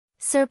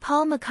Sir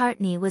Paul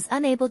McCartney was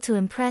unable to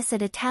impress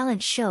at a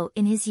talent show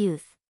in his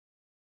youth.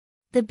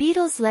 The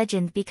Beatles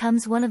legend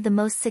becomes one of the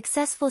most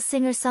successful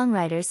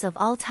singer-songwriters of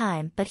all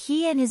time, but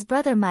he and his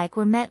brother Mike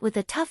were met with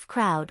a tough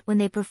crowd when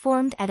they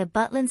performed at a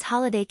Butlin's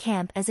holiday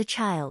camp as a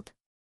child.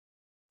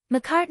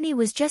 McCartney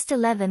was just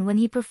 11 when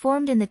he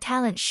performed in the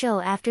talent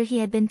show after he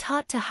had been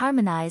taught to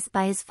harmonise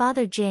by his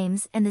father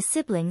James, and the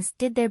siblings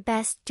did their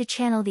best to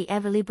channel the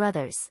Everly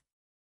Brothers.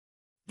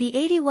 The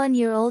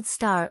 81-year-old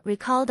star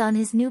recalled on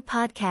his new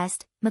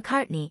podcast,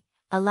 McCartney,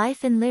 A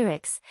Life in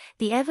Lyrics,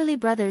 the Everly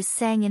Brothers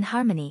sang in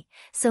harmony,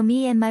 so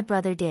me and my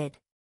brother did.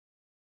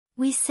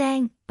 We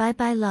sang, Bye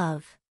Bye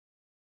Love.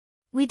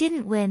 We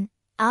didn't win,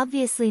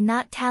 obviously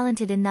not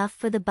talented enough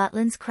for the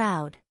Butlin's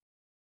crowd.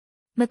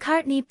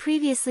 McCartney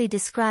previously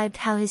described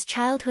how his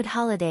childhood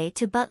holiday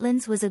to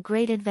Butlin's was a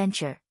great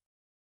adventure.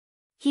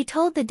 He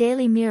told the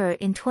Daily Mirror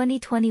in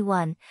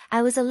 2021,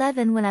 I was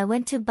 11 when I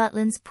went to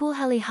Butlin's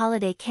Pwllheli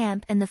holiday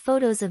camp, and the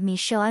photos of me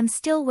show I'm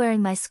still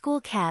wearing my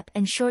school cap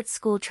and short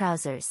school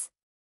trousers.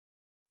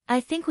 I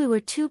think we were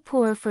too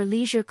poor for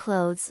leisure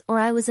clothes, or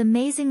I was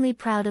amazingly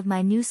proud of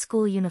my new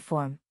school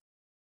uniform.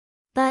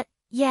 But,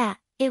 yeah,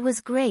 it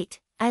was great,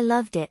 I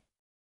loved it.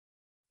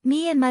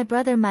 Me and my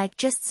brother Mike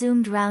just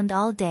zoomed round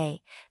all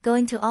day,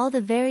 going to all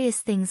the various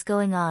things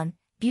going on,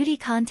 beauty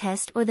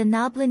contest or the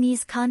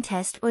Noblinese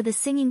contest or the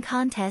singing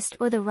contest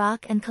or the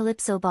rock and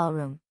calypso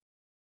ballroom.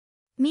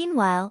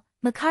 Meanwhile,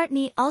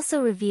 McCartney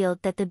also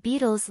revealed that the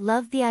Beatles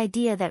loved the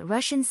idea that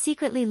Russians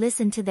secretly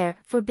listened to their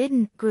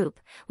Forbidden group,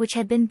 which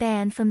had been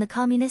banned from the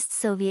communist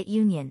Soviet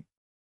Union.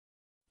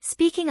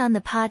 Speaking on the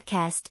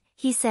podcast,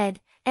 he said,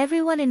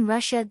 everyone in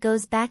Russia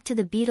goes back to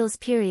the Beatles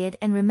period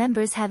and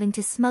remembers having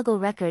to smuggle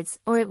records,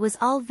 or it was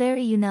all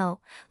very,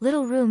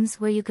 little rooms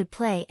where you could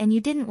play and you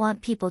didn't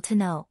want people to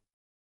know.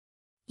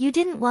 You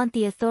didn't want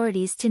the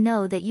authorities to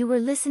know that you were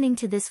listening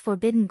to this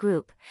forbidden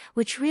group,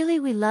 which really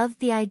we loved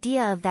the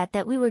idea of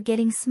that we were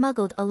getting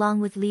smuggled along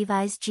with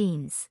Levi's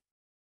jeans.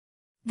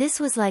 This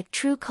was like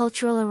true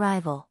cultural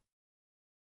arrival.